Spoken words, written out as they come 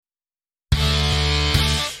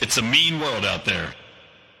It's a mean world out there.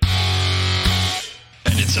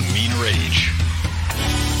 And it's a mean rage.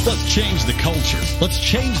 Let's change the culture. Let's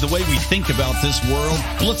change the way we think about this world.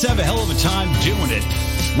 Let's have a hell of a time doing it.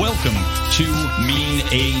 Welcome to Mean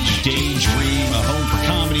Age Daydream, a home for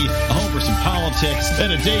comedy, a home for some politics,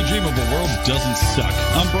 and a daydream of a world that doesn't suck.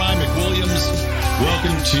 I'm Brian McWilliams.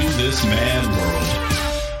 Welcome to this mad world.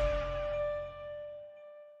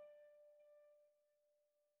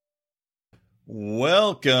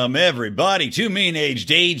 Welcome, everybody, to Mean Age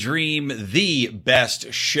Daydream, the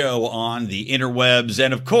best show on the interwebs,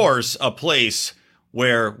 and, of course, a place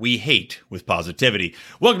where we hate with positivity.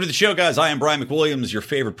 Welcome to the show, guys. I am Brian McWilliams, your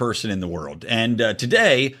favorite person in the world. And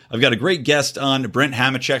today, I've got a great guest on. Brent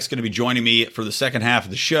Hamachek's going to be joining me for the second half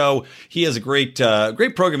of the show. He has a great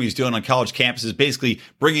program he's doing on college campuses, basically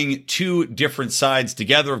bringing two different sides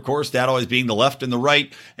together, of course, that always being the left and the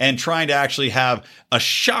right, and trying to actually have a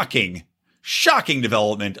shocking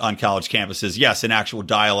development on college campuses. Yes, an actual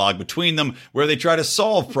dialogue between them where they try to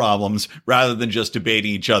solve problems rather than just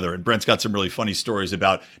debating each other. And Brent's got some really funny stories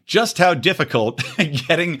about just how difficult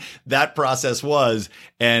getting that process was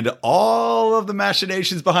and all of the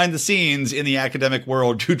machinations behind the scenes in the academic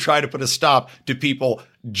world to try to put a stop to people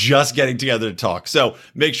just getting together to talk. So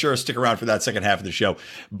make sure to stick around for that second half of the show.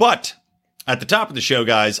 But at the top of the show,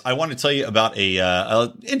 guys, I want to tell you about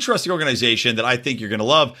a interesting organization that I think you're going to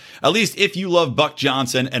love, at least if you love Buck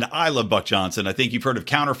Johnson, and I love Buck Johnson. I think you've heard of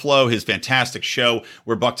Counterflow, his fantastic show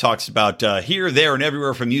where Buck talks about here, there, and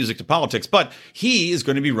everywhere from music to politics, but he is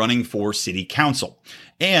going to be running for city council.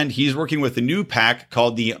 And he's working with a new PAC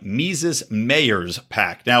called the Mises Mayors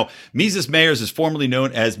PAC. Now, Mises Mayors is formerly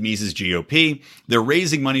known as Mises GOP. They're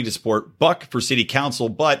raising money to support Buck for city council,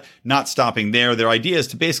 but not stopping there. Their idea is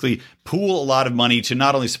to basically pool a lot of money to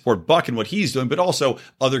not only support Buck and what he's doing, but also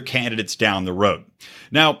other candidates down the road.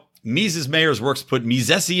 Now, Mises Mayors works to put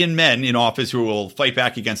Misesian men in office who will fight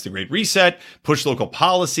back against the Great Reset, push local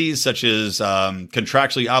policies such as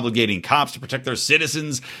contractually obligating cops to protect their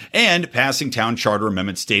citizens, and passing town charter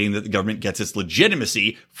amendments stating that the government gets its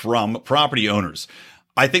legitimacy from property owners.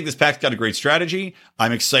 I think this PAC's got a great strategy.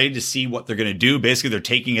 I'm excited to see what they're going to do. Basically, they're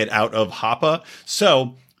taking it out of HOPA.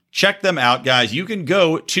 So check them out, guys. You can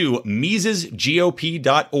go to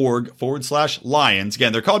MisesGOP.org/Lions.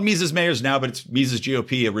 Again, they're called Mises Mayors now, but it's Mises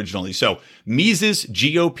GOP originally. So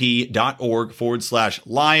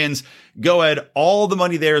MisesGOP.org/Lions. Go ahead. All the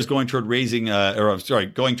money there is going toward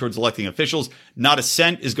going towards electing officials. Not a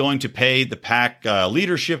cent is going to pay the PAC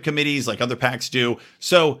leadership committees like other PACs do.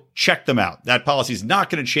 So check them out. That policy is not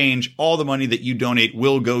going to change. All the money that you donate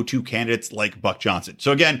will go to candidates like Buck Johnson.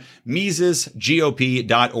 So again,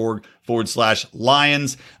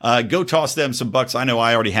 MisesGOP.org/Lions. Go toss them some bucks. I know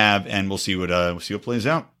I already have, and we'll see what plays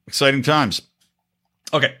out. Exciting times.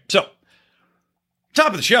 Okay, so top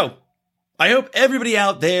of the show. I hope everybody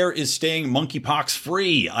out there is staying monkeypox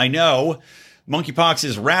free. I know monkeypox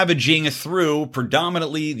is ravaging through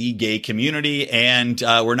predominantly the gay community, and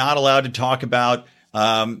we're not allowed to talk about,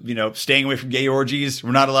 staying away from gay orgies.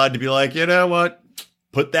 We're not allowed to be like, you know what?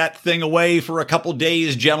 Put that thing away for a couple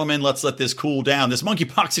days, gentlemen. Let's let this cool down. This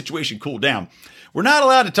monkeypox situation cool down. We're not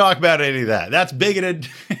allowed to talk about any of that. That's bigoted.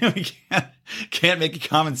 We can't make a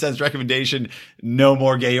common sense recommendation. No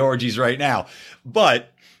more gay orgies right now. But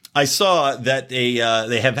I saw that they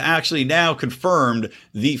have actually now confirmed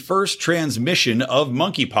the first transmission of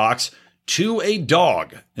monkeypox to a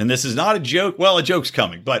dog. And this is not a joke. Well, a joke's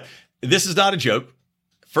coming, but this is not a joke.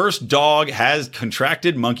 First dog has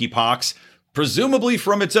contracted monkeypox, presumably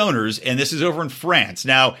from its owners, and this is over in France.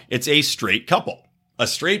 Now, it's a straight couple, a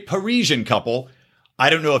straight Parisian couple. I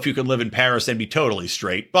don't know if you could live in Paris and be totally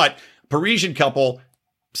straight, but Parisian couple,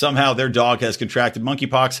 somehow their dog has contracted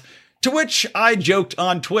monkeypox. To which I joked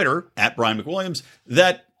on Twitter, at Brian McWilliams,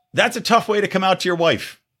 that that's a tough way to come out to your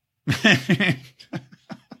wife. Honey,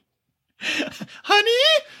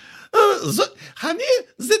 the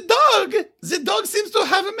dog seems to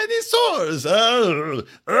have many sores.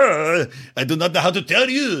 I do not know how to tell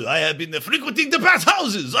you. I have been frequenting the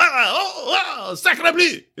bathhouses. Sacre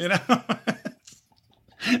bleu. You know,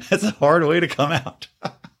 that's a hard way to come out.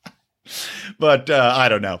 But I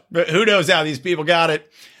don't know. Who knows how these people got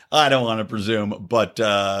it? I don't want to presume, but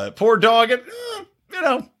poor dog,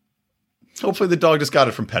 hopefully the dog just got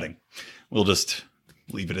it from petting. We'll just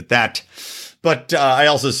leave it at that. But I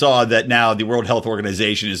also saw that now the World Health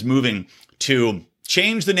Organization is moving to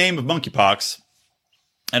change the name of monkeypox.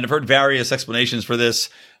 And I've heard various explanations for this.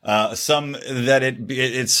 Some that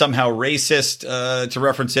it's somehow racist to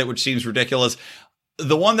reference it, which seems ridiculous.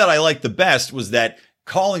 The one that I liked the best was that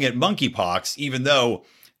calling it monkeypox, even though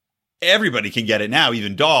everybody can get it now,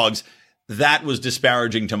 even dogs, that was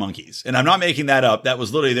disparaging to monkeys. And I'm not making that up. That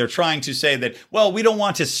was literally, they're trying to say that, well, we don't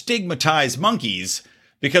want to stigmatize monkeys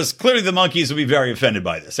because clearly the monkeys will be very offended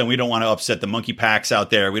by this. And we don't want to upset the monkey packs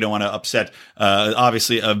out there. We don't want to upset,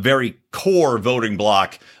 obviously, a very core voting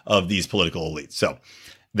bloc of these political elites. So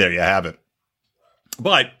there you have it.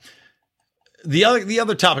 But the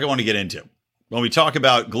other topic I want to get into, when we talk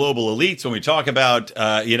about global elites, when we talk about,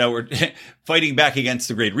 we're fighting back against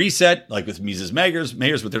the Great Reset, like with Mises Mayors,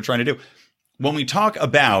 what they're trying to do. When we talk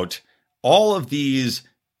about all of these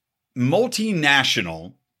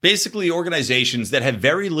multinational, basically organizations that have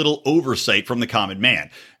very little oversight from the common man.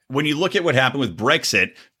 When you look at what happened with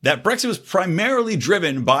Brexit, that Brexit was primarily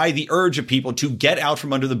driven by the urge of people to get out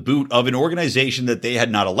from under the boot of an organization that they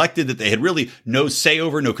had not elected, that they had really no say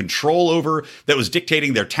over, no control over, that was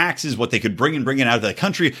dictating their taxes, what they could bring in out of the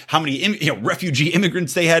country, how many refugee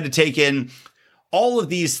immigrants they had to take in. All of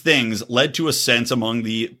these things led to a sense among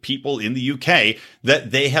the people in the UK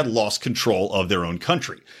that they had lost control of their own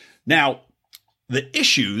country. Now, the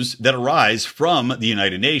issues that arise from the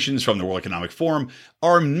United Nations, from the World Economic Forum,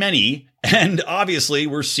 are many. And obviously,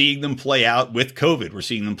 we're seeing them play out with COVID. We're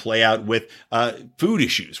seeing them play out with food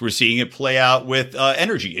issues. We're seeing it play out with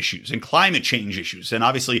energy issues and climate change issues. And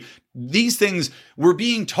obviously, these things we're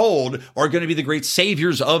being told are going to be the great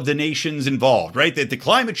saviors of the nations involved, right? That the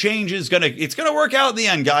climate change is it's going to work out in the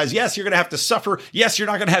end, guys. Yes, you're going to have to suffer. Yes, you're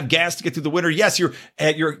not going to have gas to get through the winter. Yes, your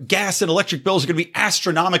gas and electric bills are going to be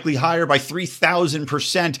astronomically higher by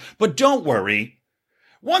 3,000%. But don't worry.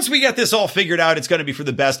 Once we get this all figured out, it's going to be for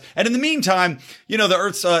the best. And in the meantime, the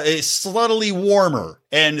Earth's is subtly warmer.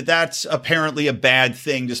 And that's apparently a bad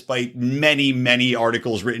thing, despite many, many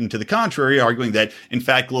articles written to the contrary, arguing that, in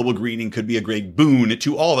fact, global greening could be a great boon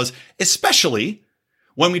to all of us, especially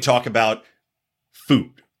when we talk about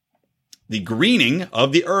food. The greening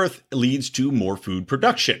of the Earth leads to more food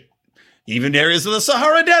production. Even areas of the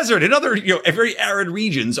Sahara Desert and other, very arid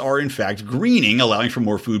regions are in fact greening, allowing for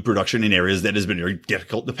more food production in areas that has been very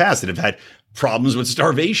difficult in the past, that have had problems with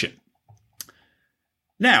starvation.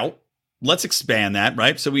 Now, let's expand that,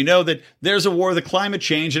 right? So we know that there's a war of the climate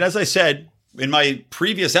change. And as I said in my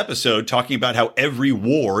previous episode, talking about how every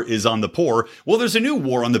war is on the poor, well, there's a new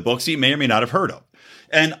war on the books you may or may not have heard of.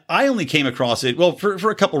 And I only came across it, well,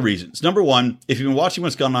 for a couple reasons. Number one, if you've been watching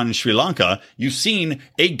what's going on in Sri Lanka, you've seen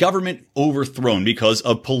a government overthrown because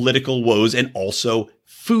of political woes and also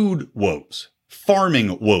food woes,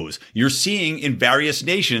 farming woes. You're seeing in various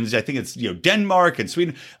nations, I think it's Denmark and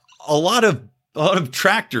Sweden, a lot of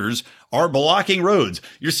tractors are blocking roads.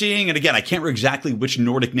 You're seeing, and again, I can't remember exactly which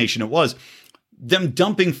Nordic nation it was, them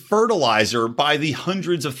dumping fertilizer by the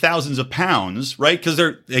hundreds of thousands of pounds, right? Because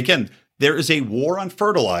there is a war on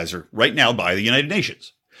fertilizer right now by the United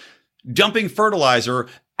Nations, dumping fertilizer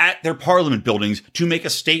at their parliament buildings to make a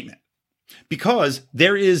statement, because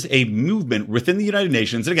there is a movement within the United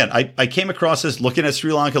Nations. And again, I came across this looking at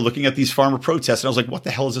Sri Lanka, looking at these farmer protests, and I was like, what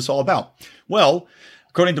the hell is this all about? Well,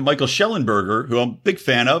 according to Michael Schellenberger, who I'm a big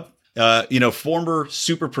fan of, former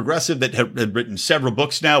super progressive that had written several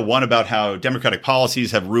books now, one about how democratic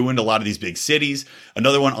policies have ruined a lot of these big cities,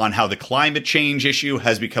 another one on how the climate change issue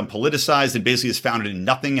has become politicized and basically is founded in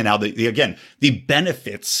nothing, and how the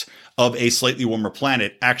benefits of a slightly warmer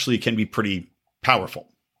planet actually can be pretty powerful.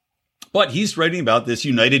 But he's writing about this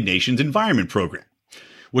United Nations Environment Program,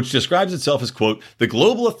 which describes itself as, quote, the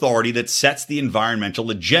global authority that sets the environmental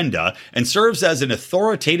agenda and serves as an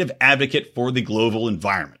authoritative advocate for the global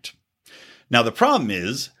environment. Now, the problem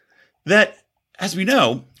is that, as we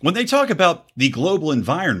know, when they talk about the global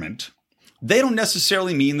environment, they don't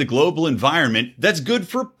necessarily mean the global environment that's good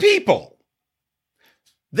for people.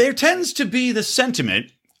 There tends to be the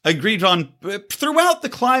sentiment agreed on throughout the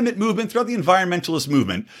climate movement, throughout the environmentalist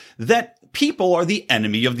movement, that people are the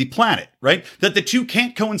enemy of the planet, right? That the two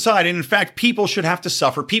can't coincide. And in fact, people should have to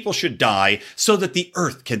suffer. People should die so that the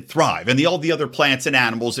earth can thrive. And all the other plants and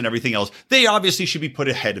animals and everything else, they obviously should be put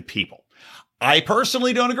ahead of people. I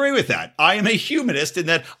personally don't agree with that. I am a humanist in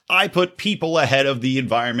that I put people ahead of the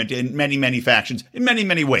environment in many, many factions, in many,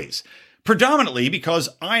 many ways. Predominantly because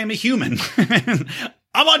I am a human.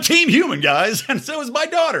 I'm on Team Human, guys. And so is my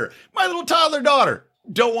daughter, my little toddler daughter.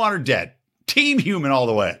 Don't want her dead. Team Human all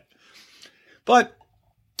the way. But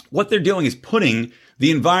what they're doing is putting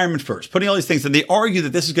the environment first, putting all these things, and they argue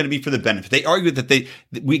that this is going to be for the benefit. They argue that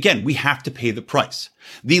we have to pay the price.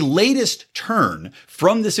 The latest turn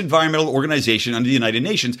from this environmental organization under the United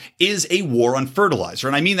Nations is a war on fertilizer.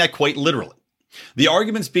 And I mean that quite literally. The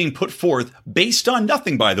arguments being put forth based on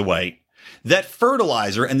nothing, by the way. that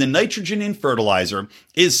fertilizer and the nitrogen in fertilizer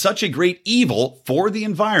is such a great evil for the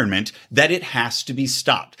environment that it has to be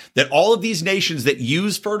stopped. That all of these nations that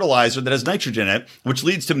use fertilizer that has nitrogen in it, which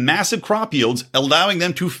leads to massive crop yields, allowing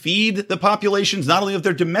them to feed the populations not only of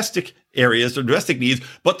their domestic areas, their domestic needs,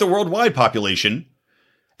 but the worldwide population.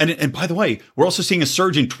 And by the way, we're also seeing a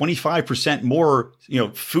surge in 25% more,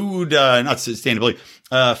 food, not sustainability,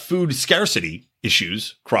 food scarcity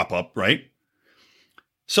issues crop up, right?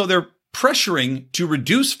 So they're pressuring to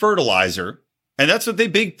reduce fertilizer. And that's what the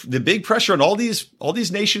big pressure on all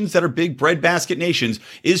these nations that are big breadbasket nations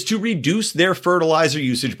is to reduce their fertilizer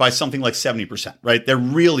usage by something like 70%, right? They're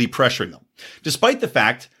really pressuring them, despite the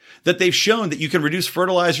fact that they've shown that you can reduce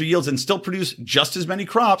fertilizer yields and still produce just as many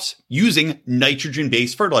crops using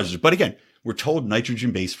nitrogen-based fertilizers. But again, we're told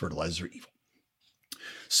nitrogen-based fertilizers are evil.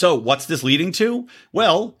 So what's this leading to?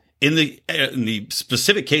 Well, in the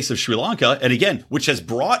specific case of Sri Lanka, and again, which has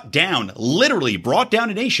literally brought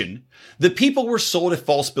down a nation, the people were sold a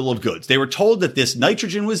false bill of goods. They were told that this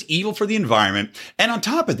nitrogen was evil for the environment. And on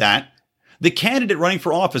top of that, the candidate running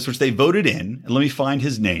for office, which they voted in, and let me find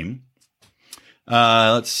his name.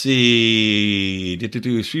 Let's see.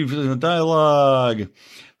 Dialogue.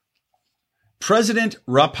 President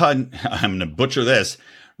I'm going to butcher this.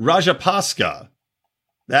 Rajapaksa.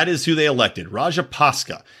 That is who they elected.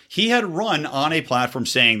 Rajapaksa. He had run on a platform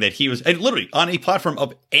saying that he was, and literally on a platform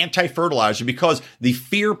of anti-fertilizer, because the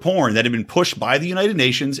fear porn that had been pushed by the United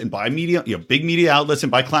Nations and by media, big media outlets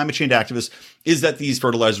and by climate change activists is that these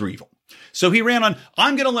fertilizers are evil. So he ran on,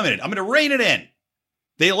 I'm going to limit it. I'm going to rein it in.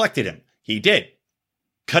 They elected him. He did.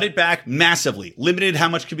 Cut it back massively, limited how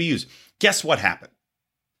much could be used. Guess what happened?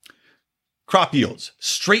 Crop yields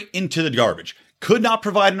straight into the garbage. Could not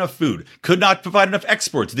provide enough food, could not provide enough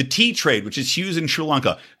exports. The tea trade, which is huge in Sri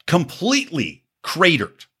Lanka, completely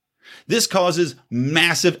cratered. This causes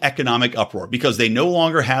massive economic uproar because they no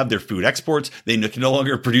longer have their food exports. They can no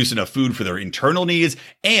longer produce enough food for their internal needs.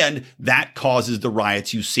 And that causes the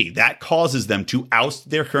riots you see. That causes them to oust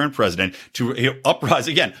their current president, to uprise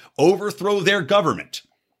again, overthrow their government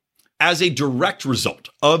as a direct result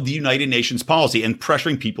of the United Nations policy and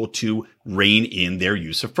pressuring people to rein in their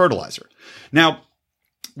use of fertilizer. Now,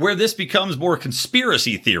 where this becomes more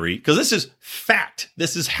conspiracy theory, because this is fact,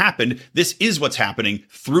 this has happened, this is what's happening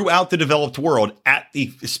throughout the developed world at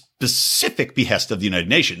the specific behest of the United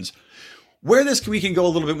Nations. Where we can go a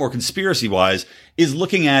little bit more conspiracy-wise is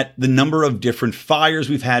looking at the number of different fires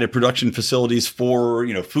we've had at production facilities for,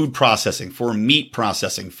 food processing, for meat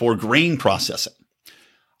processing, for grain processing.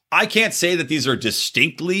 I can't say that these are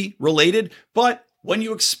distinctly related, but when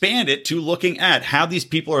you expand it to looking at how these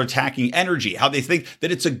people are attacking energy, how they think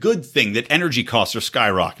that it's a good thing that energy costs are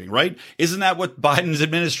skyrocketing, right? Isn't that what Biden's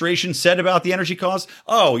administration said about the energy costs?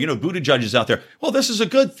 Oh, Buttigieg is out there. Well, this is a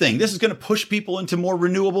good thing. This is going to push people into more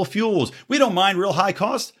renewable fuels. We don't mind real high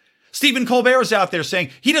costs. Stephen Colbert's out there saying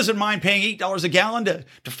he doesn't mind paying $8 a gallon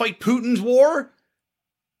to fight Putin's war.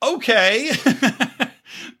 Okay.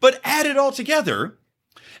 But add it all together,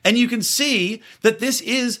 and you can see that this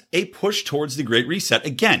is a push towards the Great Reset.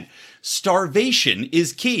 Again, starvation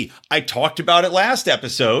is key. I talked about it last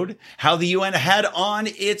episode, how the UN had on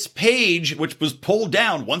its page, which was pulled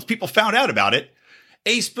down once people found out about it,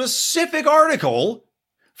 a specific article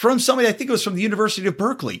from somebody, I think it was from the University of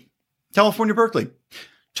Berkeley, California, Berkeley,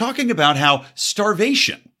 talking about how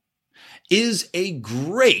starvation is a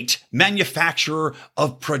great manufacturer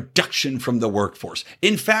of production from the workforce.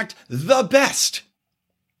 In fact, the best.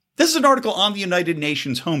 This is an article on the United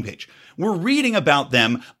Nations homepage. We're reading about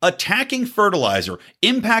them attacking fertilizer,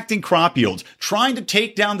 impacting crop yields, trying to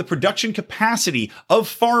take down the production capacity of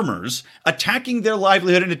farmers, attacking their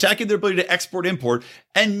livelihood and attacking their ability to export, import,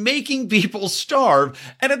 and making people starve.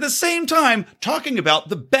 And at the same time, talking about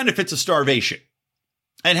the benefits of starvation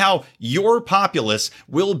and how your populace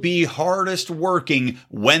will be hardest working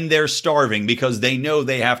when they're starving because they know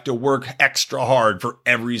they have to work extra hard for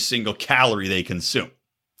every single calorie they consume.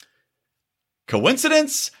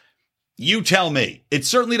 Coincidence? You tell me. It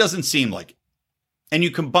certainly doesn't seem like it. And you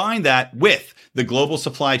combine that with the global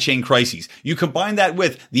supply chain crises. You combine that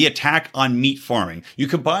with the attack on meat farming. You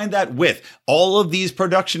combine that with all of these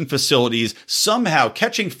production facilities somehow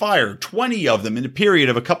catching fire, 20 of them in a period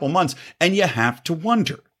of a couple months, and you have to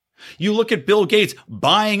wonder. You look at Bill Gates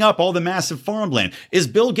buying up all the massive farmland. Is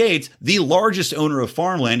Bill Gates the largest owner of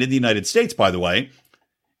farmland in the United States, by the way?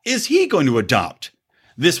 Is he going to adopt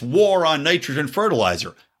this war on nitrogen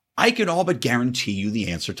fertilizer? I can all but guarantee you the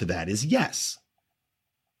answer to that is yes.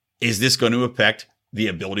 Is this going to affect the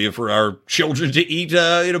ability for our children to eat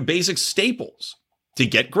basic staples? to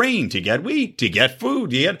get grain, to get wheat, to get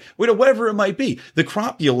food, to get whatever it might be. The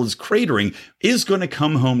crop yield is cratering, is going to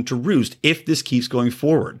come home to roost if this keeps going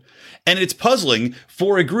forward. And it's puzzling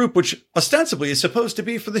for a group which ostensibly is supposed to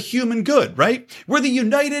be for the human good, right? We're the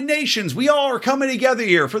United Nations. We all are coming together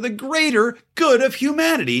here for the greater good of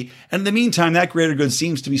humanity. And in the meantime, that greater good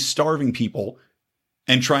seems to be starving people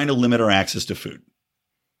and trying to limit our access to food.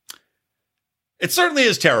 It certainly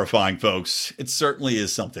is terrifying, folks. It certainly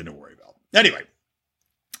is something to worry about. Anyway,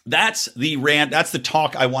 that's the rant. That's the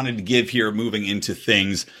talk I wanted to give here moving into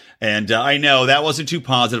things. And I know that wasn't too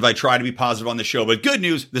positive. I try to be positive on the show, but good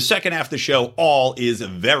news, the second half of the show all is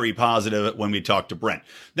very positive when we talk to Brent.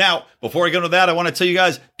 Now, before I go into that, I want to tell you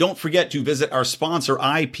guys, don't forget to visit our sponsor,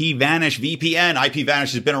 IPVanish VPN.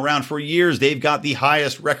 IPVanish has been around for years. They've got the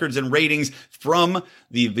highest records and ratings from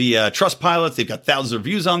the Trust Pilots. They've got thousands of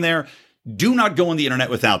reviews on there. Do not go on the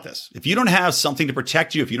internet without this. If you don't have something to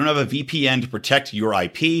protect you, if you don't have a VPN to protect your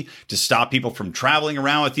IP, to stop people from traveling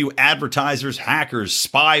around with you, advertisers, hackers,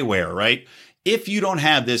 spyware, right? If you don't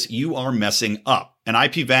have this, you are messing up. And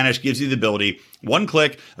IPVanish gives you the ability, one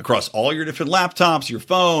click across all your different laptops, your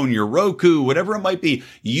phone, your Roku, whatever it might be,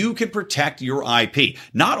 you can protect your IP.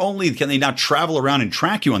 Not only can they not travel around and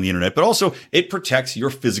track you on the internet, but also it protects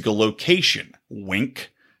your physical location.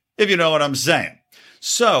 Wink, if you know what I'm saying.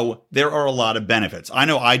 So there are a lot of benefits. I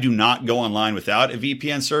know I do not go online without a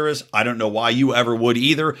VPN service. I don't know why you ever would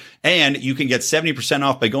either. And you can get 70%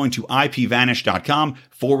 off by going to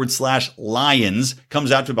ipvanish.com/lions.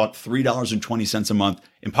 Comes out to about $3.20 a month.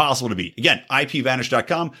 Impossible to beat. Again,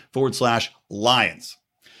 ipvanish.com/lions.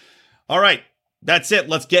 All right. That's it.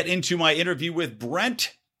 Let's get into my interview with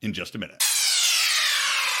Brent in just a minute.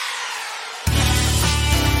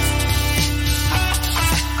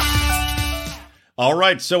 All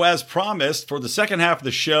right, so as promised, for the second half of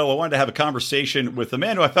the show, I wanted to have a conversation with a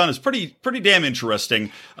man who I found is pretty damn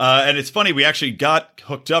interesting. And it's funny, we actually got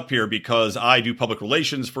hooked up here because I do public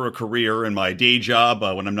relations for a career in my day job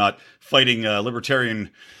when I'm not fighting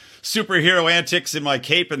libertarian superhero antics in my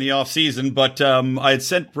cape in the off season. But I had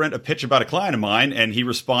sent Brent a pitch about a client of mine, and he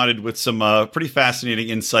responded with some pretty fascinating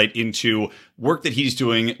insight into work that he's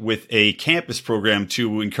doing with a campus program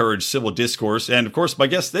to encourage civil discourse. And of course, my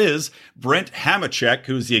guest is Brent Hamachek,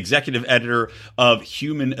 who's the executive editor of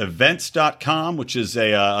humanevents.com, which is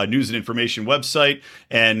a news and information website.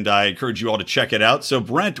 And I encourage you all to check it out. So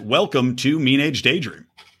Brent, welcome to Mean Age Daydream.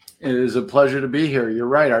 It is a pleasure to be here. You're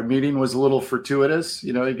right. Our meeting was a little fortuitous.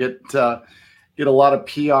 You know, you get a lot of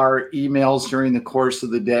PR emails during the course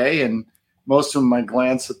of the day, and most of them I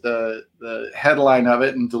glance at the headline of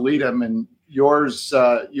it and delete them. And yours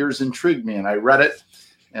intrigued me, and I read it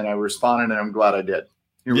and I responded, and I'm glad I did.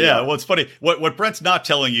 Yeah, well, it's funny. What Brent's not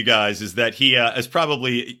telling you guys is that he has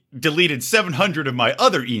probably deleted 700 of my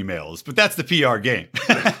other emails, but that's the PR game.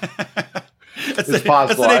 It's possible.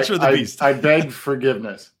 That's the nature of the beast. I beg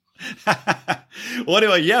forgiveness. Well,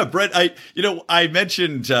 anyway, yeah, Brent, I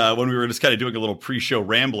mentioned when we were just kind of doing a little pre-show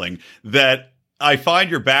rambling that I find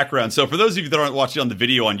your background. So for those of you that aren't watching on the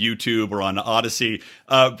video on YouTube or on Odyssey,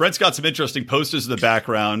 Brent's got some interesting posters in the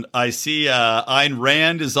background. I see Ayn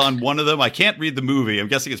Rand is on one of them. I can't read the movie. I'm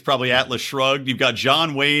guessing it's probably Atlas Shrugged. You've got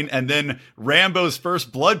John Wayne and then Rambo's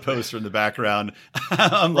First Blood poster in the background.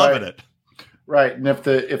 I'm loving it. Right. And if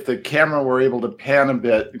the camera were able to pan a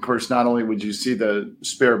bit, of course, not only would you see the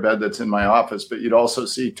spare bed that's in my office, but you'd also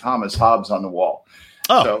see Thomas Hobbes on the wall.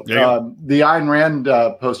 Oh, so the Ayn Rand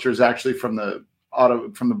poster is actually from the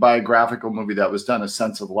biographical movie that was done, A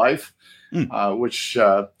Sense of Life, which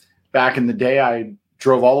back in the day, I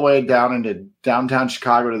drove all the way down into downtown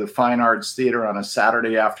Chicago to the Fine Arts Theater on a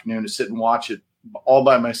Saturday afternoon to sit and watch it all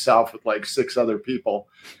by myself with like 6 other people.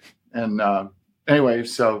 And anyway,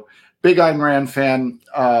 so big Ayn Rand fan,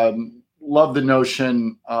 love the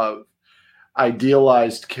notion of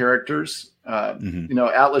idealized characters. You know,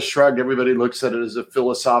 Atlas Shrugged, everybody looks at it as a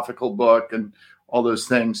philosophical book and all those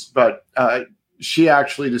things, but she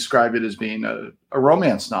actually described it as being a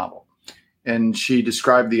romance novel. And she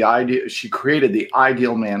described she created the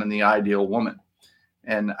ideal man and the ideal woman.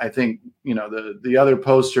 And I think, you know, the other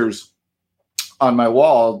posters on my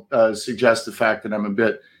wall suggest the fact that I'm a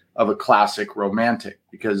bit of a classic romantic,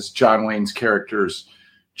 because John Wayne's characters,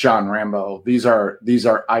 John Rambo, these are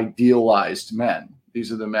idealized men.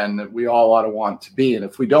 These are the men that we all ought to want to be. And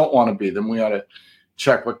if we don't want to be them, we ought to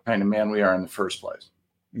check what kind of man we are in the first place.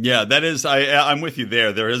 Yeah, that is, I'm with you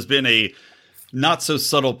there. There has been a not so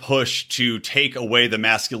subtle push to take away the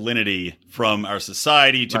masculinity from our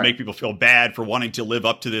society, to make people feel bad for wanting to live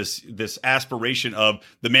up to this aspiration of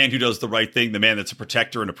the man who does the right thing, the man that's a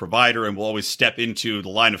protector and a provider and will always step into the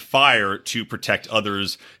line of fire to protect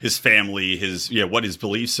others, his family, what his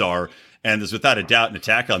beliefs are. And there's without a doubt an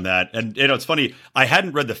attack on that. And it's funny, I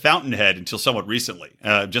hadn't read The Fountainhead until somewhat recently,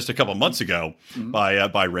 just a couple months ago,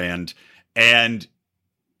 by Rand. And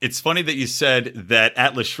it's funny that you said that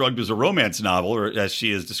Atlas Shrugged was a romance novel, or as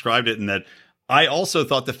she has described it, and that I also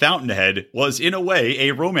thought The Fountainhead was, in a way,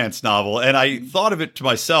 a romance novel. And I thought of it to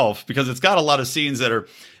myself because it's got a lot of scenes that are,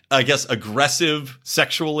 I guess, aggressive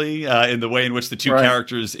sexually in the way in which the two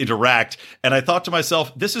characters interact. And I thought to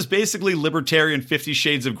myself, this is basically libertarian 50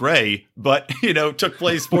 Shades of Grey, but, took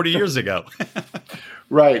place 40 years ago.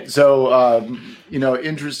 Right. So,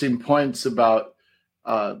 interesting points about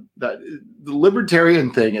that. The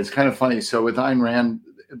libertarian thing is kind of funny. So with Ayn Rand,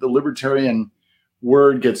 the libertarian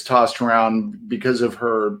word gets tossed around because of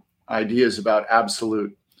her ideas about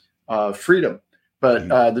absolute freedom.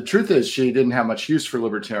 But the truth is she didn't have much use for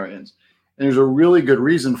libertarians. And there's a really good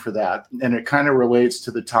reason for that. And it kind of relates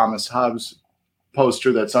to the Thomas Hobbes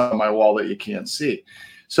poster that's on my wall that you can't see.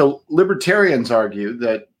 So libertarians argue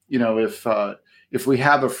that, if we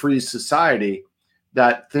have a free society,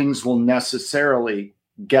 that things will necessarily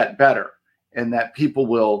get better and that people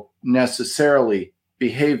will necessarily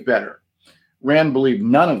behave better. Rand believed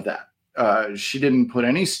none of that. She didn't put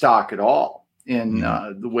any stock at all in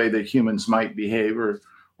the way that humans might behave or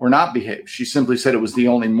not behave. She simply said it was the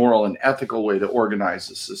only moral and ethical way to organize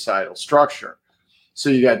a societal structure. So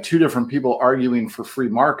you got two different people arguing for free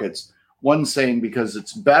markets, one saying because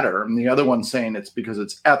it's better and the other one saying it's because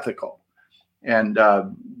it's ethical. And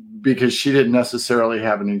because she didn't necessarily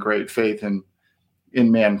have any great faith in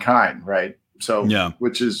mankind, right? So,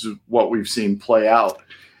 which is what we've seen play out.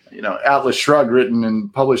 Atlas Shrugged, written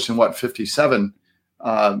and published in 57,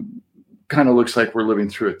 kind of looks like we're living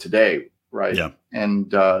through it today, right? Yeah.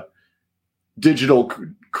 And digital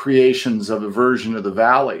creations of a version of the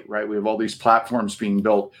Valley, right? We have all these platforms being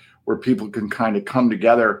built where people can kind of come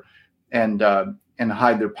together and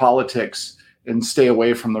hide their politics and stay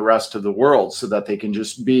away from the rest of the world so that they can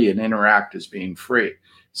just be and interact as being free.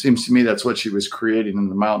 Seems to me that's what she was creating in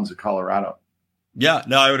the mountains of Colorado. Yeah,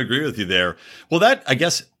 no, I would agree with you there. Well, that, I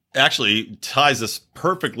guess, actually ties us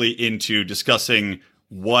perfectly into discussing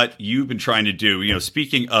what you've been trying to do.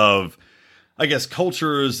 Speaking of, I guess,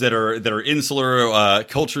 cultures that are insular,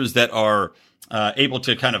 cultures that are able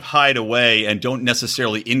to kind of hide away and don't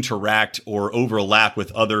necessarily interact or overlap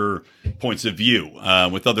with other points of view,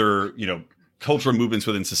 with other, cultural movements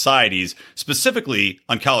within societies, specifically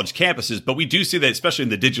on college campuses. But we do see that, especially in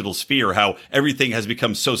the digital sphere, how everything has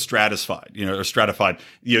become so stratified.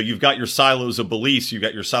 You've got your silos of beliefs, you've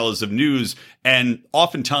got your silos of news, and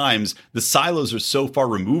oftentimes the silos are so far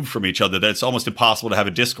removed from each other that it's almost impossible to have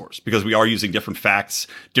a discourse because we are using different facts,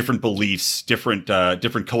 different beliefs, different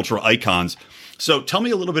cultural icons. So tell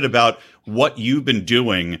me a little bit about what you've been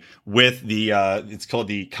doing with the, it's called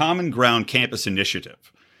the Common Ground Campus Initiative.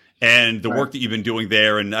 And the work that you've been doing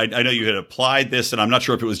there, and I know you had applied this, and I'm not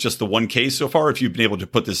sure if it was just the one case so far, or if you've been able to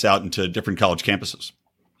put this out into different college campuses.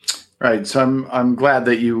 Right. So I'm glad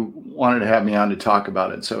that you wanted to have me on to talk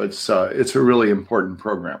about it. So it's a really important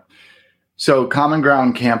program. So Common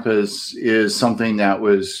Ground Campus is something that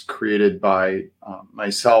was created by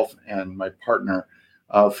myself and my partner,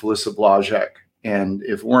 Felissa Blazek. And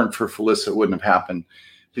if it weren't for Felissa, it wouldn't have happened.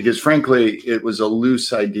 Because frankly, it was a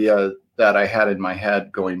loose idea that I had in my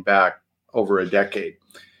head going back over a decade.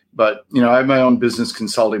 But, I have my own business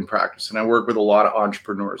consulting practice and I work with a lot of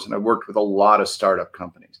entrepreneurs and I've worked with a lot of startup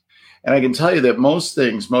companies. And I can tell you that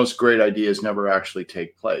most great ideas never actually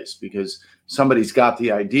take place because somebody's got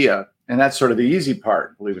the idea and that's sort of the easy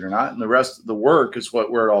part, believe it or not. And the rest of the work is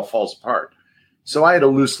where it all falls apart. So I had a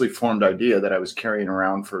loosely formed idea that I was carrying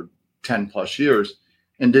around for 10 plus years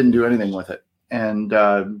and didn't do anything with it. And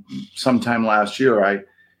sometime last year, I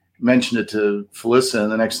mentioned it to Felissa,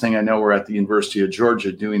 and the next thing I know, we're at the University of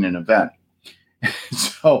Georgia doing an event.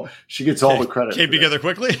 So she gets all the credit. Came together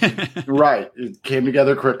quickly? Right. It came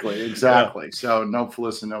together quickly. Exactly. Yeah. So no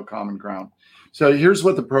Felissa, no Common Ground. So here's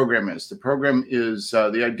what the program is. The program is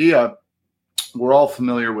the idea. We're all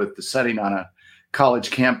familiar with the setting on a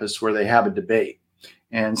college campus where they have a debate.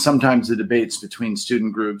 And sometimes the debate's between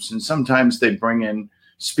student groups, and sometimes they bring in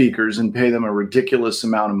speakers and pay them a ridiculous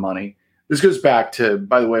amount of money. This goes back to,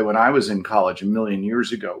 by the way, when I was in college a million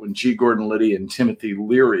years ago, when G. Gordon Liddy and Timothy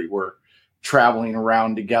Leary were traveling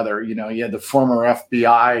around together. You had the former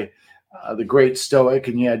FBI the great Stoic,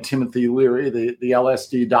 and you had Timothy Leary, the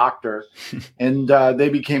LSD doctor, and they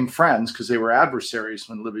became friends because they were adversaries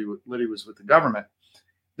when Liddy was with the government.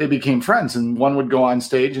 They became friends, and one would go on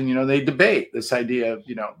stage and, they debate this idea of,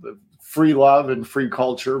 the free love and free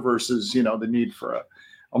culture versus, the need for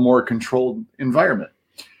a more controlled environment.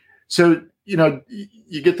 So,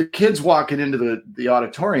 you get the kids walking into the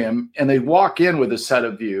auditorium, and they walk in with a set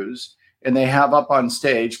of views, and they have up on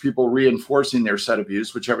stage people reinforcing their set of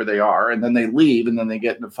views, whichever they are, and then they leave, and then they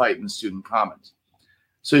get in a fight in the student commons.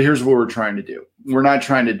 So here's what we're trying to do. We're not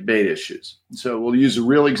trying to debate issues. So we'll use a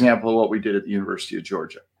real example of what we did at the University of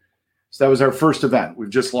Georgia. So that was our first event. We've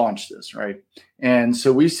just launched this, right? And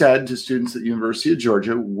so we said to students at the University of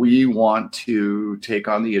Georgia, we want to take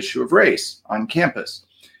on the issue of race on campus.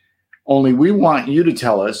 Only we want you to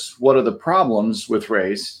tell us what are the problems with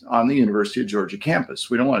race on the University of Georgia campus.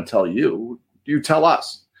 We don't want to tell you. You tell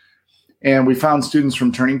us. And we found students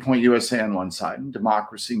from Turning Point USA on one side and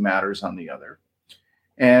Democracy Matters on the other.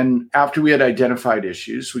 And after we had identified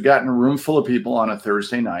issues, we got in a room full of people on a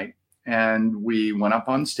Thursday night, and we went up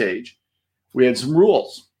on stage. We had some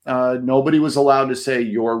rules. Nobody was allowed to say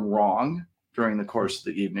you're wrong during the course of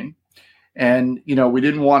the evening. And, we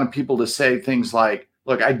didn't want people to say things like,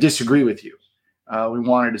 look, I disagree with you. We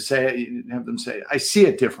wanted to have them say, I see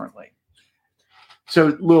it differently.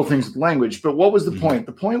 So little things with language. But what was the point?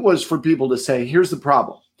 The point was for people to say, here's the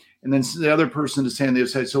problem. And then the other person to say on the other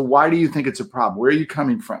side, so why do you think it's a problem? Where are you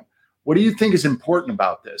coming from? What do you think is important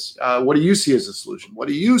about this? What do you see as a solution? What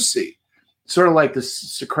do you see? Sort of like the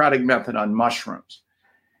Socratic method on mushrooms.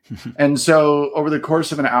 And so over the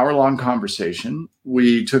course of an hour-long conversation,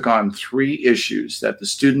 we took on 3 issues that the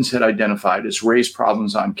students had identified as race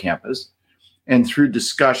problems on campus. And through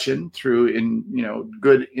discussion,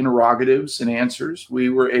 good interrogatives and answers, we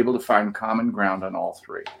were able to find common ground on all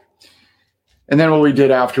 3. And then what we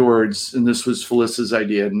did afterwards, and this was Felissa's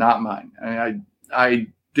idea, not mine. I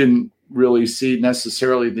didn't really see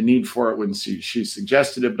necessarily the need for it when she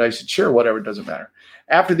suggested it, but I said, sure, whatever, it doesn't matter.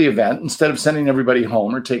 After the event, instead of sending everybody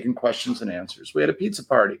home or taking questions and answers, we had a pizza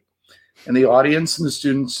party. And the audience and the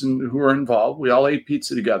students who were involved, we all ate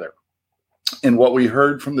pizza together. And what we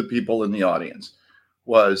heard from the people in the audience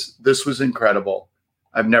was, this was incredible.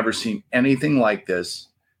 I've never seen anything like this.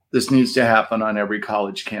 This needs to happen on every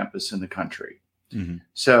college campus in the country. Mm-hmm.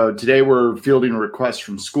 So today we're fielding requests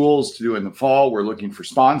from schools to do in the fall. We're looking for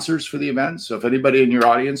sponsors for the event. So if anybody in your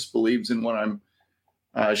audience believes in what I'm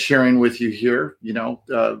sharing with you here,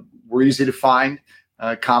 we're easy to find,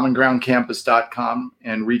 commongroundcampus.com,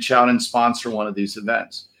 and reach out and sponsor one of these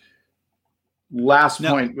events. Last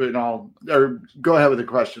point, go ahead with the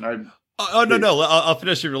question. No. I'll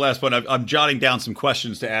finish your last point. I'm jotting down some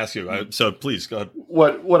questions to ask you. So please go ahead.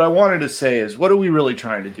 What I wanted to say is, what are we really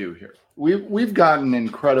trying to do here? We've gotten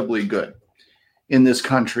incredibly good in this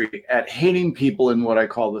country at hating people in what I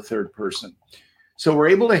call the third person. So we're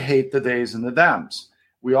able to hate the theys and the thems.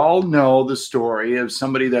 We all know the story of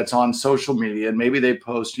somebody that's on social media, and maybe they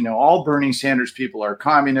post, all Bernie Sanders people are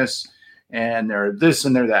communists and they're this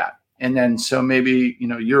and they're that. And then so maybe,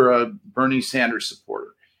 you're a Bernie Sanders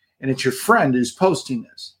supporter and it's your friend who's posting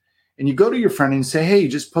this. And you go to your friend and say, hey, you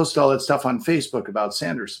just posted all that stuff on Facebook about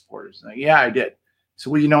Sanders supporters. Like, yeah, I did.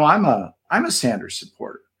 So, I'm a Sanders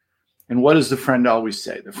supporter. And what does the friend always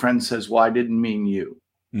say? The friend says, well, I didn't mean you.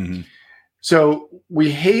 Mm-hmm. So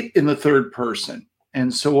we hate in the third person.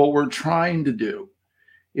 And so what we're trying to do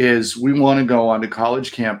is we want to go onto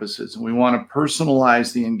college campuses and we want to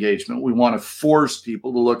personalize the engagement. We want to force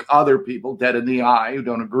people to look other people dead in the eye who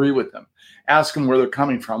don't agree with them. Ask them where they're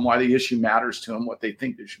coming from, why the issue matters to them, what they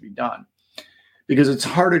think that should be done. Because it's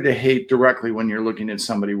harder to hate directly when you're looking at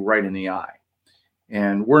somebody right in the eye.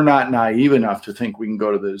 And we're not naive enough to think we can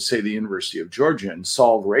go to the University of Georgia and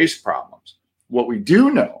solve race problems. What we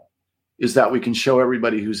do know is that we can show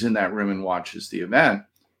everybody who's in that room and watches the event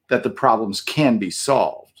that the problems can be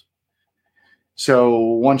solved. So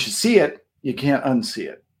once you see it, you can't unsee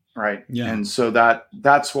it, right? Yeah. And so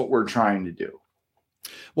that's what we're trying to do.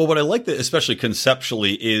 Well, what I like, especially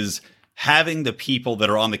conceptually, is having the people that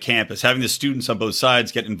are on the campus, having the students on both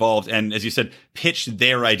sides get involved and, as you said, pitch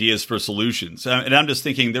their ideas for solutions. And I'm just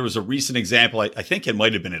thinking there was a recent example, I think it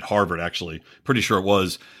might have been at Harvard, actually, pretty sure it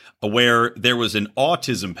was, where there was an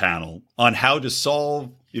autism panel on how to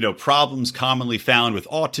solve, problems commonly found with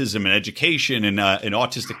autism and education and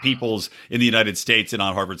autistic peoples in the United States and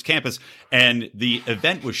on Harvard's campus. And the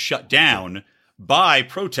event was shut down by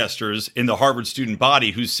protesters in the Harvard student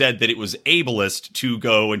body who said that it was ableist to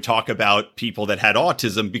go and talk about people that had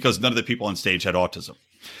autism because none of the people on stage had autism.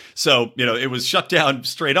 So, it was shut down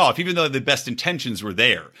straight off, even though the best intentions were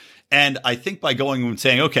there. And I think by going and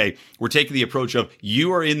saying, okay, we're taking the approach of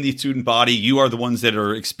you are in the student body, you are the ones that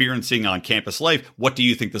are experiencing on campus life. What do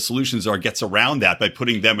you think the solutions are? Gets around that by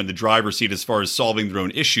putting them in the driver's seat as far as solving their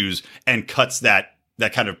own issues, and cuts that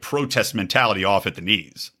kind of protest mentality off at the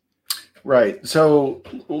knees. Right. So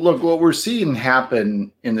look, what we're seeing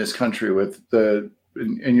happen in this country with and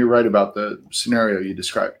you're right about the scenario you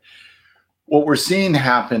described. What we're seeing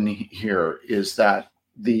happen here is that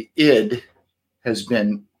the id has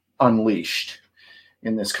been unleashed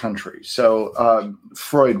in this country. So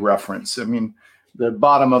Freud reference. I mean, the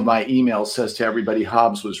bottom of my email says to everybody,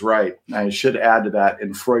 Hobbes was right. I should add to that,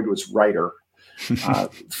 and Freud was righter.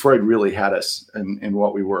 Freud really had us in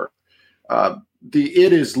what we were. The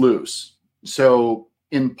id is loose. So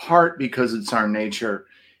in part because it's our nature,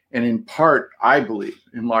 and in part, I believe,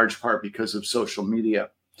 in large part because of social media,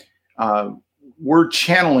 we're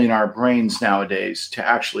channeling our brains nowadays to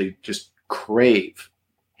actually just crave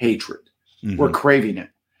hatred. Mm-hmm. We're craving it.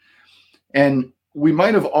 And we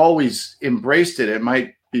might have always embraced it. It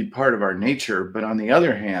might be part of our nature. But on the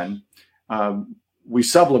other hand, we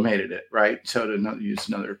sublimated it, right? So to use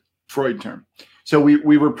another Freud term. So we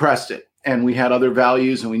repressed it, and we had other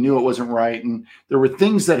values, and we knew it wasn't right. And there were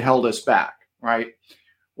things that held us back, right?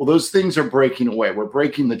 Well, those things are breaking away. We're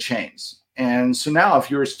breaking the chains. And so now if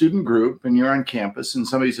you're a student group and you're on campus and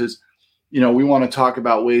somebody says, we want to talk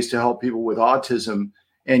about ways to help people with autism,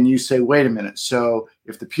 and you say, wait a minute. So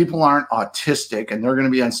if the people aren't autistic and they're going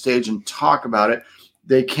to be on stage and talk about it,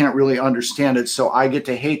 they can't really understand it. So I get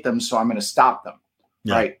to hate them. So I'm going to stop them.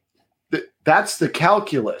 Yeah. Right. That's the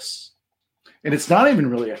calculus. And it's not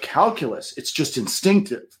even really a calculus. It's just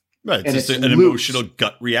instinctive. Right. It's just an emotional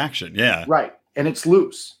gut reaction. Yeah. Right. And it's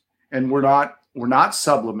loose. And we're not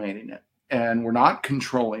sublimating it, and we're not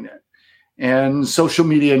controlling it. And social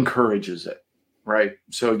media encourages it. Right.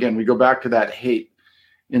 So again, we go back to that hate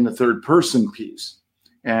in the third person piece.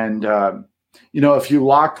 And, if you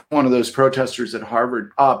locked one of those protesters at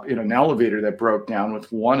Harvard up in an elevator that broke down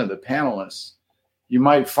with one of the panelists, you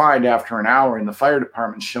might find after an hour in the fire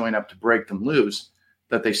department showing up to break them loose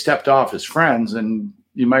that they stepped off as friends. And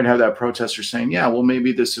you might have that protester saying, yeah, well,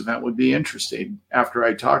 maybe this event would be interesting after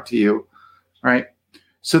I talk to you. Right.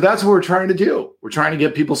 So that's what we're trying to do. We're trying to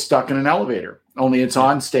get people stuck in an elevator, only it's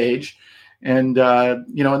on stage, and, and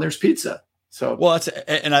there's pizza. So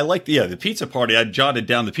and I like the pizza party. I jotted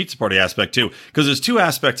down the pizza party aspect too, because there's two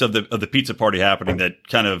aspects of the pizza party happening that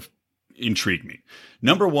kind of intrigue me.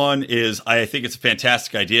 Number one is I think it's a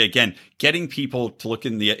fantastic idea. Again, getting people to look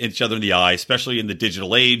each other in the eye, especially in the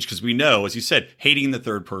digital age, because we know, as you said, hating the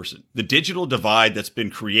third person, the digital divide that's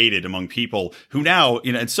been created among people who now,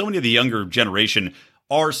 and so many of the younger generation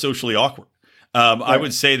are socially awkward. I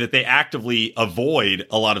would say that they actively avoid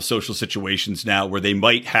a lot of social situations now where they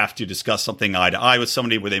might have to discuss something eye to eye with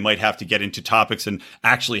somebody, where they might have to get into topics and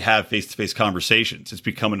actually have face-to-face conversations. It's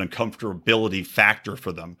become an uncomfortability factor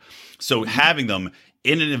for them. So having them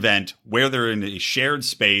in an event where they're in a shared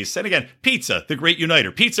space, and again, pizza, the great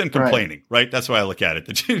uniter, pizza and complaining, right? That's why I look at it.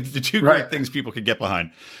 The two great things people could get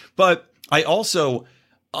behind. But I also,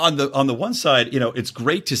 on the one side, it's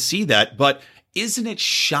great to see that, but isn't it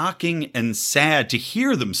shocking and sad to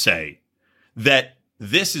hear them say that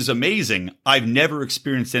this is amazing? I've never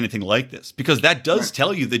experienced anything like this, because that does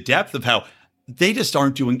tell you the depth of how they just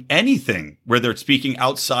aren't doing anything where they're speaking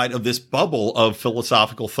outside of this bubble of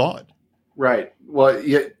philosophical thought. Right. Well,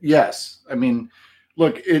 yes. I mean,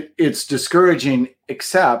 look, it's discouraging,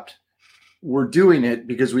 except we're doing it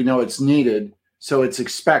because we know it's needed. So it's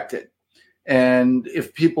expected. And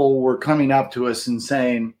if people were coming up to us and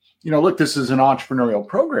saying, look, this is an entrepreneurial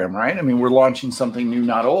program, right? I mean, we're launching something new,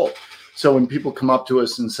 not old. So when people come up to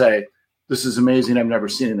us and say, this is amazing, I've never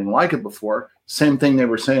seen anything like it before. Same thing they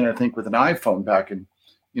were saying, I think, with an iPhone back in,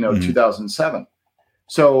 2007.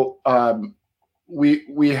 So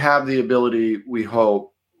we have the ability, we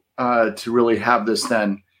hope, to really have this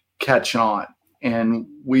then catch on. And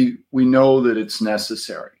we know that it's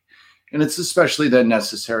necessary. And it's especially then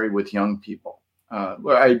necessary with young people.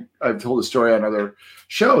 I've told a story on other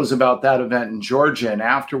shows about that event in Georgia, and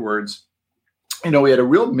afterwards, we had a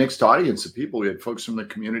real mixed audience of people. We had folks from the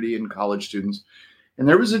community and college students, and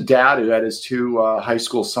there was a dad who had his two high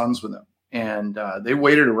school sons with him, and they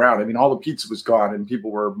waited around. I mean, all the pizza was gone, and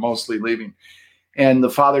people were mostly leaving. And the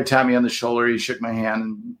father tapped me on the shoulder. He shook my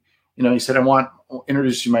hand, and he said, "I want to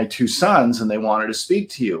introduce you to my two sons, and they wanted to speak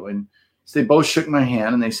to you." And so they both shook my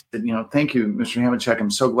hand, and they said, "Thank you, Mr. Hamachek.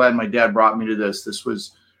 I'm so glad my dad brought me to this. This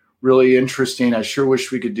was really interesting. I sure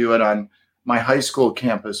wish we could do it on my high school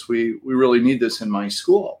campus. We really need this in my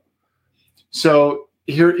school." So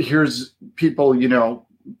here's people,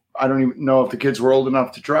 I don't even know if the kids were old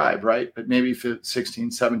enough to drive, right? But maybe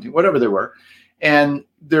 16, 17, whatever they were. And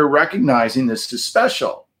they're recognizing this is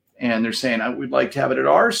special. And they're saying, we'd like to have it at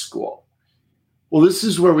our school. Well, this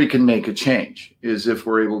is where we can make a change, is if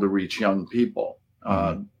we're able to reach young people.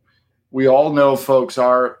 We all know folks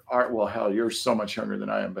are, well, hell, you're so much younger than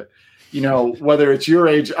I am, but, whether it's your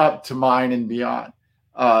age up to mine and beyond,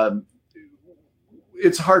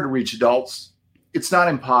 it's hard to reach adults. It's not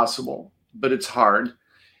impossible, but it's hard.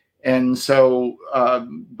 And so,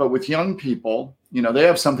 but with young people, they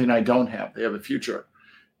have something I don't have. They have a future.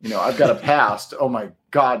 I've got a past. Oh my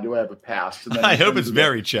God, do I have a past? And then I hope it's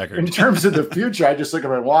very checkered. In terms of the future, I just look at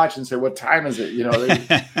my watch and say, what time is it?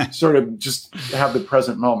 They sort of just have the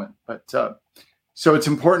present moment. But so it's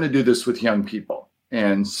important to do this with young people.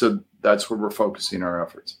 And so that's where we're focusing our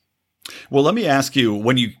efforts. Well, let me ask you,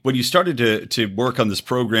 when you started to work on this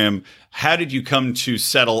program, how did you come to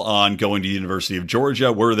settle on going to the University of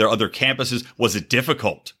Georgia? Were there other campuses? Was it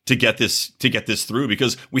difficult to get this through?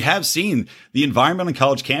 Because we have seen the environment on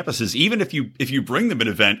college campuses, even if you bring them an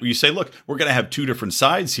event where you say, look, we're going to have two different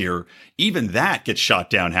sides here, even that gets shot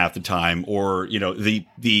down half the time, or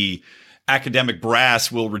the academic brass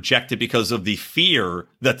will reject it because of the fear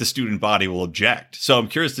that the student body will object. So I'm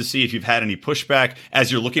curious to see if you've had any pushback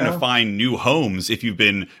as you're looking to find new homes, if you've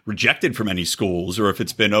been rejected from any schools, or if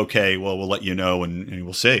it's been, okay, well, we'll let you know and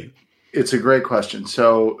we'll see. It's a great question.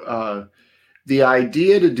 So the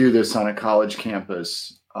idea to do this on a college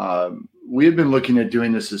campus, we had been looking at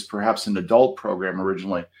doing this as perhaps an adult program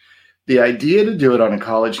originally. The idea to do it on a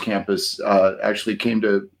college campus actually came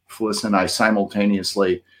to Felicity and I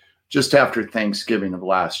simultaneously just after Thanksgiving of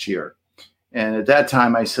last year. And at that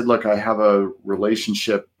time, I said, look, I have a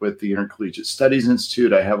relationship with the Intercollegiate Studies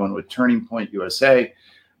Institute. I have one with Turning Point USA.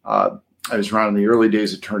 I was around in the early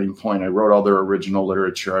days of Turning Point. I wrote all their original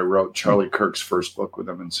literature. I wrote Charlie Kirk's first book with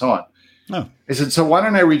them and so on. Oh. I said, so why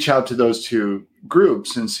don't I reach out to those two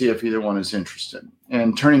groups and see if either one is interested?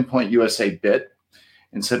 And Turning Point USA bit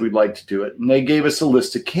and said, we'd like to do it. And they gave us a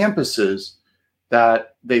list of campuses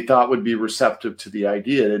that they thought would be receptive to the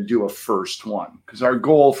idea to do a first one. Because our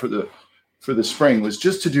goal for the spring was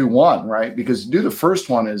just to do one, right? Because to do the first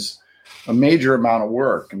one is a major amount of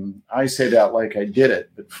work. And I say that like I did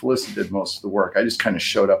it, but Felicity did most of the work. I just kind of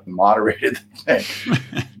showed up and moderated the thing.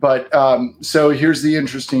 But so here's the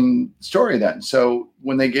interesting story then. So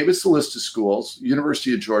when they gave us the list of schools,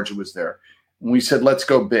 University of Georgia was there. And we said, let's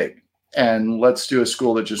go big. And let's do a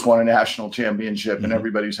school that just won a national championship and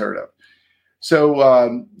everybody's heard of.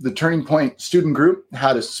 So the Turning Point student group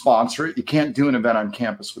had to sponsor it. You can't do an event on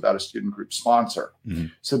campus without a student group sponsor.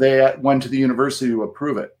 So they went to the university to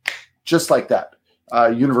approve it. Just like that.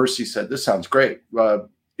 University said, this sounds great.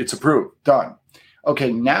 It's approved. Done.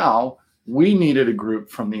 Okay, now we needed a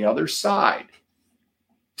group from the other side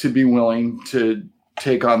to be willing to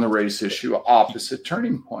take on the race issue opposite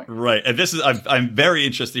Turning Point. Right. And this is, I'm very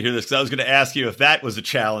interested to hear this, because I was going to ask you if that was a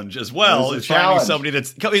challenge as well. Is finding somebody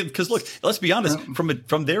that's, because look, let's be honest,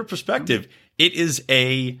 from their perspective, it is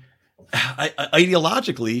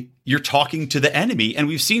ideologically, you're talking to the enemy. And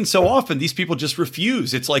we've seen so often these people just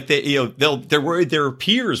refuse. It's like they're worried their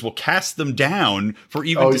peers will cast them down for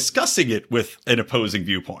even discussing it with an opposing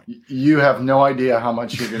viewpoint. You have no idea how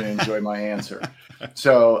much you're going to enjoy my answer.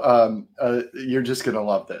 So you're just going to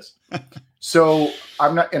love this. So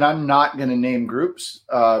I'm not going to name groups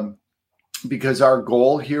because our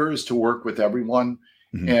goal here is to work with everyone,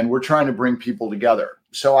 and we're trying to bring people together.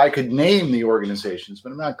 So I could name the organizations,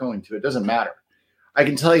 but I'm not going to. It doesn't matter. I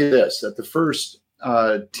can tell you this, that the first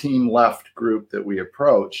team left group that we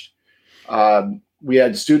approached, we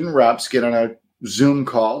had student reps get on a Zoom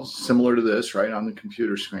call similar to this, right, on the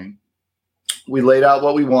computer screen. We laid out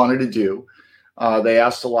what we wanted to do. They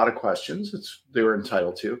asked a lot of questions. They were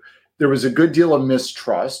entitled to. There was a good deal of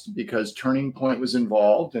mistrust because Turning Point was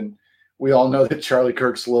involved. And we all know that Charlie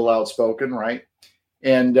Kirk's a little outspoken, right?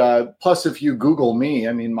 And plus, if you Google me,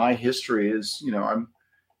 I mean, my history is, I'm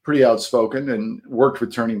pretty outspoken and worked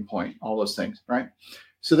with Turning Point, all those things, right?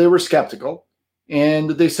 So they were skeptical. And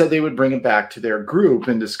they said they would bring it back to their group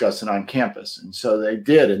and discuss it on campus. And so they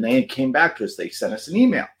did. And they came back to us. They sent us an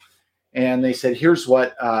email. And they said, here's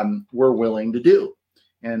what we're willing to do.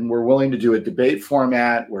 And we're willing to do a debate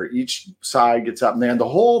format where each side gets up and they had the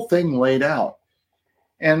whole thing laid out.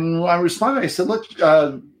 And I responded, I said, look,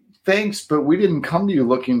 thanks, but we didn't come to you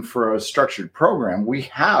looking for a structured program. We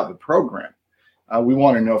have a program. We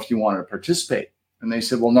want to know if you want to participate. And they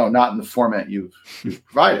said, well, no, not in the format you've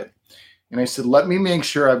provided. And I said, let me make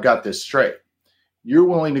sure I've got this straight. You're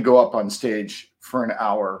willing to go up on stage for an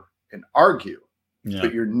hour and argue.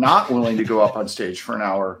 but you're not willing to go up on stage for an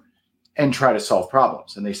hour and try to solve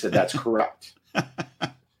problems. And they said, that's correct.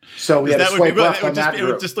 So we had to swipe left on that group.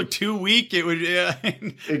 It would just look too weak. It would.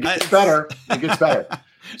 It gets better. It gets better.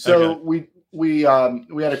 So okay. we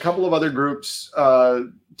had a couple of other groups,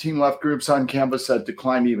 team left groups on campus that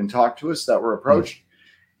declined to even talk to us, that were approached.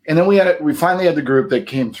 And then we finally had the group that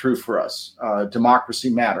came through for us, Democracy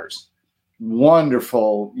Matters.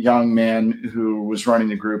 Wonderful young man who was running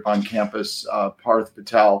the group on campus, Parth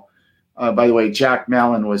Patel. By the way, Jack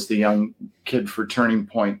Mallon was the young kid for Turning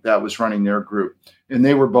Point that was running their group. And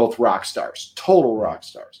they were both rock stars, total rock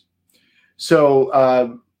stars.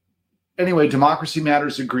 So anyway, Democracy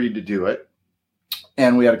Matters agreed to do it.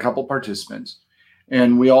 And we had a couple participants.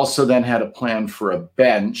 And we also then had a plan for a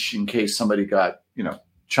bench in case somebody got,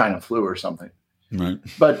 China flu or something. Right.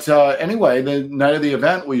 But anyway, the night of the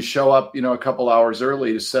event, we show up, a couple hours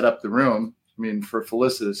early to set up the room. I mean, for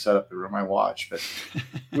Felicity to set up the room, I watch, but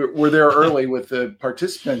we're there early with the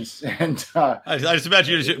participants. And I just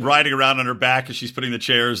imagine you're just riding around on her back as she's putting the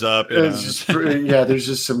chairs up. It's just, there's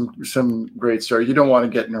just some great story. You don't want to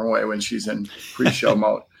get in her way when she's in pre-show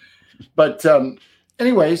mode. But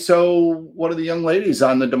anyway, so one of the young ladies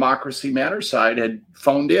on the Democracy Matters side had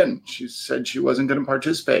phoned in. She said she wasn't going to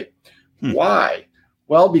participate. Why?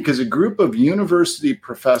 Well, because a group of university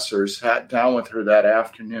professors sat down with her that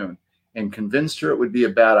afternoon and convinced her it would be a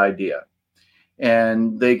bad idea.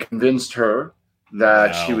 And they convinced her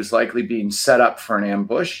that she was likely being set up for an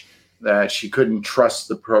ambush, that she couldn't trust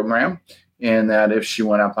the program, and that if she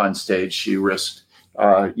went up on stage, she risked,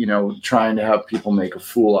 trying to have people make a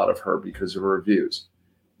fool out of her because of her views.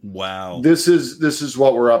 Wow. This is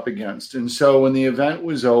what we're up against. And so when the event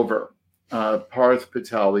was over, Parth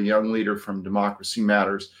Patel, the young leader from Democracy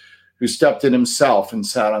Matters, who stepped in himself and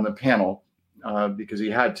sat on the panel because he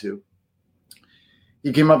had to,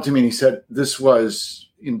 he came up to me and he said, this was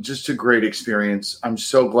just a great experience. I'm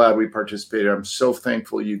so glad we participated. I'm so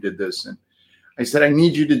thankful you did this. And I said, I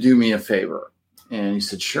need you to do me a favor. And he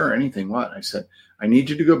said, sure, anything. What? I said, I need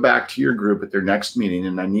you to go back to your group at their next meeting,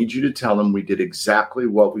 and I need you to tell them we did exactly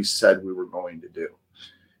what we said we were going to do.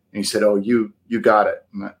 And he said, oh, you got it.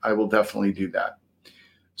 I will definitely do that.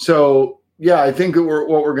 So, yeah, I think what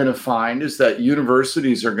we're going to find is that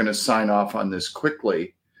universities are going to sign off on this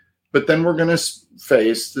quickly, but then we're going to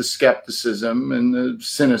face the skepticism and the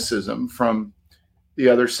cynicism from the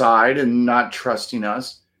other side and not trusting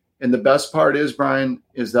us. And the best part is, Brian,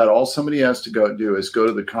 is that all somebody has to go to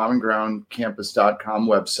the commongroundcampus.com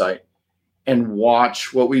website and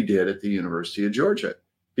watch what we did at the University of Georgia,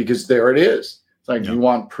 because there it is. It's like, you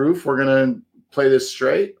want proof? We're going to play this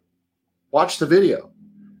straight. Watch the video,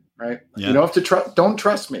 right? Yeah. You don't have to don't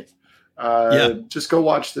trust me. Just go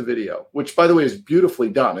watch the video, which, by the way, is beautifully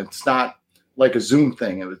done. It's not like a Zoom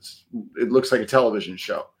thing. It looks like a television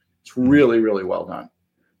show. It's really, really well done.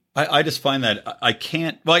 I just find that I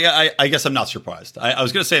can't. Well, I guess I'm not surprised. I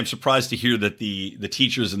was going to say I'm surprised to hear that the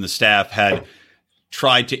teachers and the staff had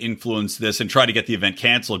tried to influence this and try to get the event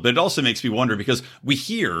canceled. But it also makes me wonder, because we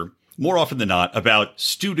hear more often than not about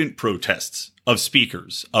student protests of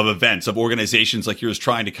speakers, of events, of organizations like yours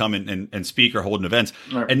trying to come in and speak or hold an event.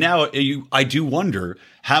 Right. And now I do wonder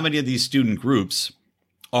how many of these student groups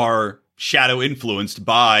are shadow influenced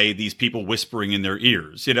by these people whispering in their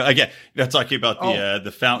ears. Again, talking about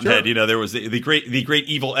the Fountainhead, sure. There was the great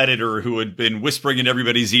evil editor who had been whispering in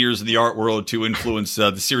everybody's ears in the art world to influence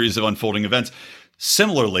the series of unfolding events.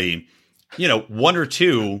 Similarly, one or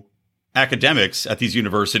two academics at these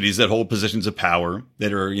universities that hold positions of power,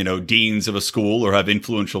 that are, deans of a school or have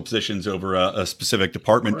influential positions over a specific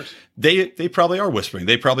department, they probably are whispering.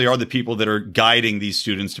 They probably are the people that are guiding these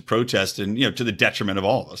students to protest and, to the detriment of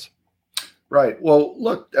all of us. Right. Well,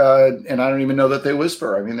 look, and I don't even know that they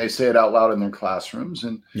whisper. I mean, they say it out loud in their classrooms,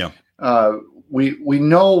 and we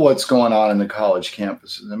know what's going on in the college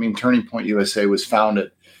campuses. I mean, Turning Point USA was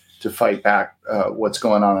founded to fight back what's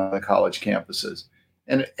going on the college campuses,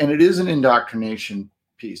 and it is an indoctrination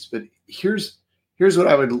piece. But here's what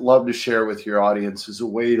I would love to share with your audience as a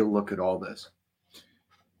way to look at all this.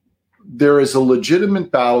 There is a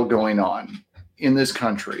legitimate battle going on in this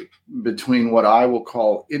country between what I will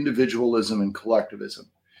call individualism and collectivism.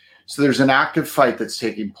 So there's an active fight that's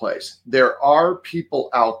taking place. There are people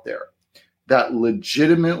out there that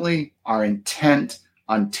legitimately are intent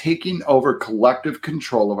on taking over collective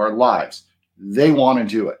control of our lives. They want to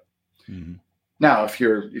do it. Mm-hmm. Now, if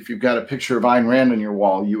you've got a picture of Ayn Rand on your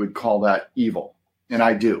wall, you would call that evil. And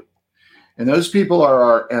I do. And those people are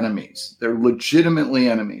our enemies. They're legitimately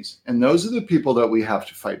enemies. And those are the people that we have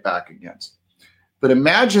to fight back against. But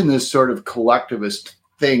imagine this sort of collectivist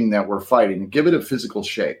thing that we're fighting, and give it a physical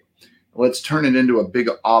shape. Let's turn it into a big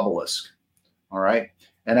obelisk. All right.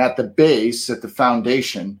 And at the base, at the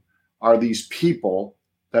foundation, are these people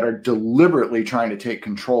that are deliberately trying to take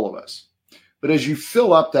control of us. But as you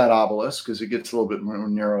fill up that obelisk, because it gets a little bit more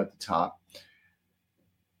narrow at the top,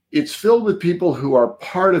 it's filled with people who are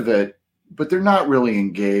part of it, but they're not really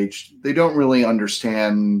engaged. They don't really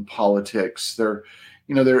understand politics. Their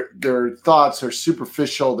thoughts are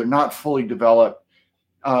superficial. They're not fully developed.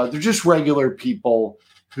 They're just regular people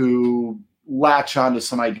who latch onto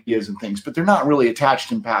some ideas and things, but they're not really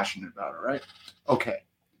attached and passionate about it, right? Okay.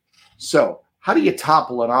 So how do you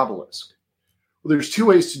topple an obelisk? Well, there's two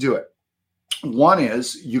ways to do it. One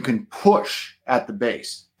is you can push at the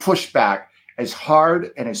base, push back as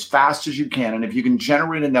hard and as fast as you can. And if you can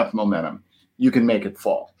generate enough momentum, you can make it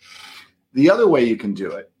fall. The other way you can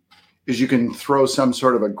do it is you can throw some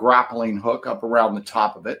sort of a grappling hook up around the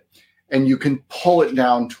top of it, and you can pull it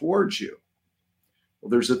down towards you. Well,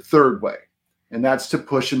 there's a third way, and that's to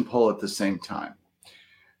push and pull at the same time.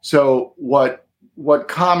 So what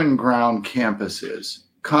Common Ground Campus is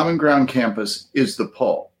the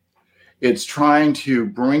pull. It's trying to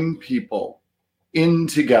bring people in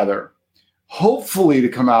together, hopefully to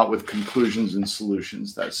come out with conclusions and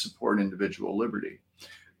solutions that support individual liberty.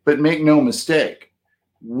 But make no mistake,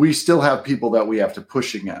 we still have people that we have to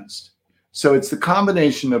push against. So it's the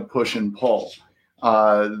combination of push and pull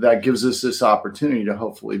that gives us this opportunity to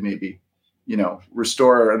hopefully maybe,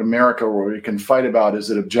 restore an America where we can fight about,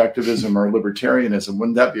 is it objectivism or libertarianism?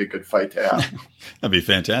 Wouldn't that be a good fight to have? That'd be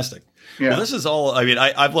fantastic. Yeah. Well, this is all,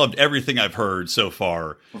 I've loved everything I've heard so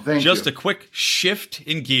far. Well, thank Just you. A quick shift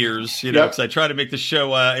in gears, because I try to make the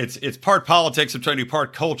show, it's part politics. I'm trying to do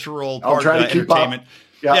part cultural, part entertainment.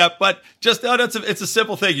 Yeah, but just it's a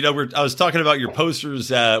simple thing. I was talking about your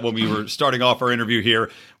posters when we were starting off our interview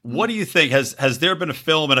here. What do you think? Has there been a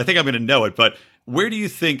film, and I think I'm going to know it, but where do you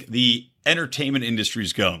think the entertainment industry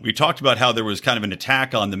is going? We talked about how there was kind of an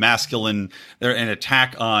attack on the masculine, an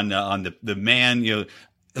attack on the man,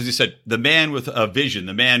 as you said, the man with a vision,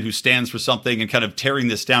 the man who stands for something and kind of tearing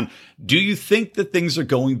this down. Do you think that things are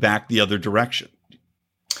going back the other direction?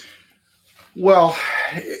 Well,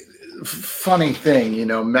 funny thing,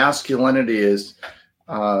 masculinity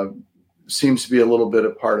seems to be a little bit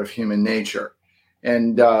a part of human nature.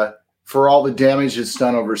 And for all the damage it's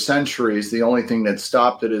done over centuries, the only thing that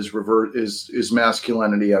stopped it is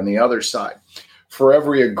masculinity on the other side. For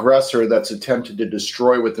every aggressor that's attempted to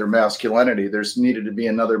destroy with their masculinity, there's needed to be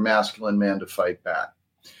another masculine man to fight back.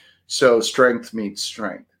 So strength meets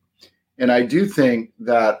strength. And I do think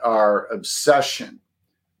that our obsession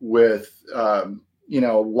with,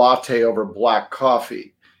 latte over black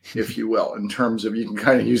coffee, if you will, in terms of, you can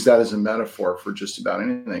kind of use that as a metaphor for just about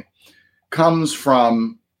anything, comes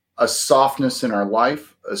from a softness in our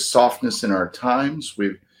life, a softness in our times.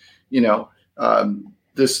 We've,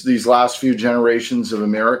 these last few generations of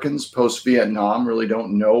Americans post-Vietnam really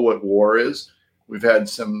don't know what war is. We've had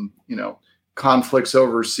some, conflicts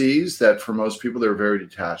overseas that for most people they're very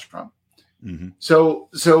detached from. Mm-hmm.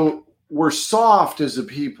 So we're soft as a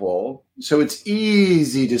people. So it's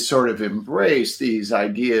easy to sort of embrace these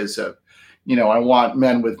ideas of, I want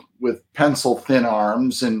men with pencil thin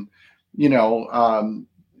arms and,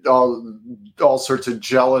 all sorts of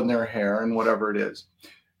gel in their hair and whatever it is.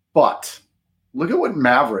 But look at what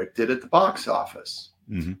Maverick did at the box office.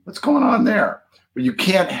 Mm-hmm. What's going on there? Well, you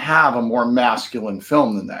can't have a more masculine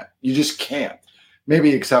film than that. You just can't.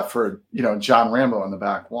 Maybe except for, John Rambo on the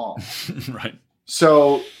back wall. Right.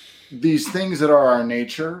 So these things that are our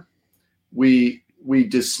nature, we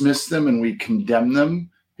dismiss them and we condemn them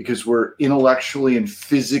because we're intellectually and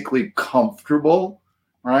physically comfortable,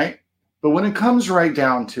 right? But when it comes right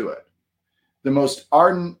down to it, the most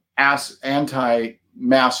ardent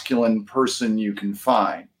anti-masculine person you can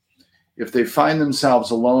find, if they find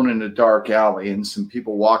themselves alone in a dark alley and some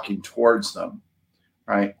people walking towards them,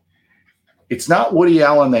 right? It's not Woody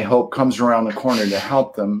Allen they hope comes around the corner to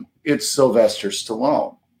help them. It's Sylvester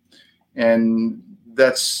Stallone. And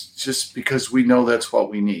that's just because we know that's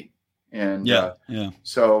what we need. And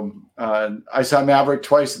so I saw Maverick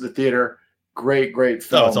twice at the theater. Great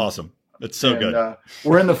film. Oh, it's awesome. It's so good.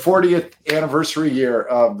 We're in the 40th anniversary year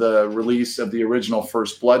of the release of the original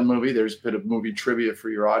First Blood movie. There's a bit of movie trivia for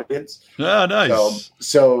your audience. Oh, nice.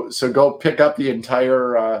 So go pick up the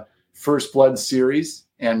entire First Blood series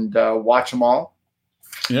and watch them all.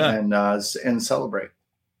 Yeah. And celebrate.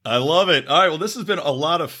 I love it. All right. Well, this has been a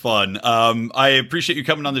lot of fun. I appreciate you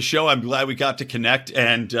coming on the show. I'm glad we got to connect,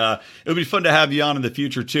 and it'll be fun to have you on in the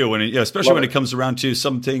future too. And especially when it comes around to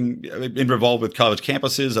something involved with college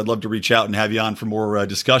campuses, I'd love to reach out and have you on for more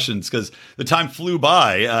discussions because the time flew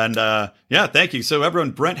by. And yeah, thank you. So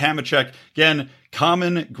everyone, Brent Hamachek, again,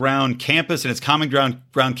 Common Ground Campus, and it's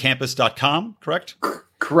commongroundcampus.com, correct?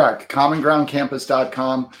 Correct.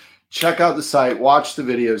 commongroundcampus.com. Check out the site, watch the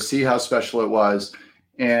videos, see how special it was,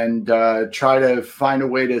 and try to find a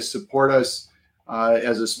way to support us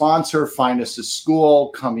as a sponsor. Find us a school,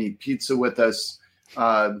 come eat pizza with us.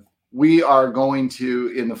 We are going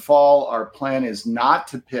to, in the fall, our plan is not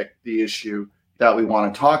to pick the issue that we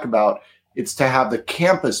want to talk about. It's to have the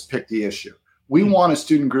campus pick the issue. We want a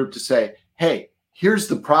student group to say, hey, here's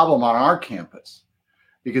the problem on our campus.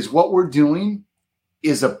 Because what we're doing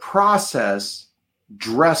is a process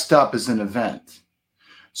dressed up as an event.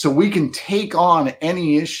 So we can take on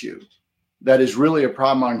any issue that is really a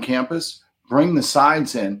problem on campus, bring the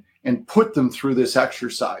sides in, and put them through this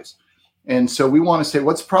exercise. And so we want to say,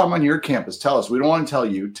 what's the problem on your campus? Tell us. We don't want to tell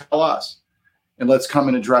you. Tell us. And let's come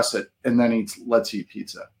and address it. And then let's eat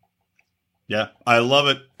pizza. Yeah, I love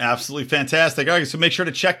it. Absolutely fantastic. All right, so make sure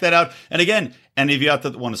to check that out. And again, any of you out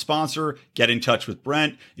there that want to sponsor, get in touch with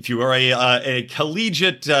Brent. If you are a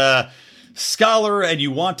collegiate scholar and you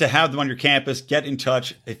want to have them on your campus, get in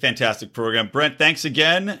touch. A fantastic program. Brent, thanks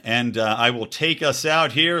again. And I will take us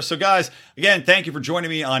out here. So guys, again, thank you for joining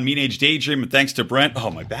me on Mean Age Daydream. And thanks to Brent.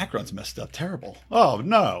 Oh, my background's messed up. Terrible. Oh,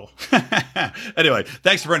 no. Anyway,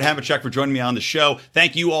 thanks to Brent Hamachek for joining me on the show.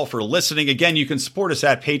 Thank you all for listening. Again, you can support us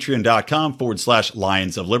at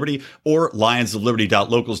patreon.com/Lions of Liberty or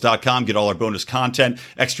lionsofliberty.locals.com. Get all our bonus content,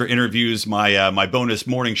 extra interviews, my bonus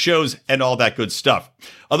morning shows, and all that good stuff.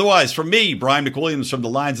 Otherwise, from me, Brian McWilliams from the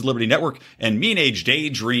Lions of Liberty Network and Mean Age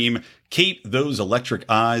Daydream, keep those electric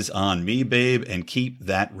eyes on me, babe, and keep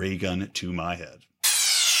that ray gun to my head.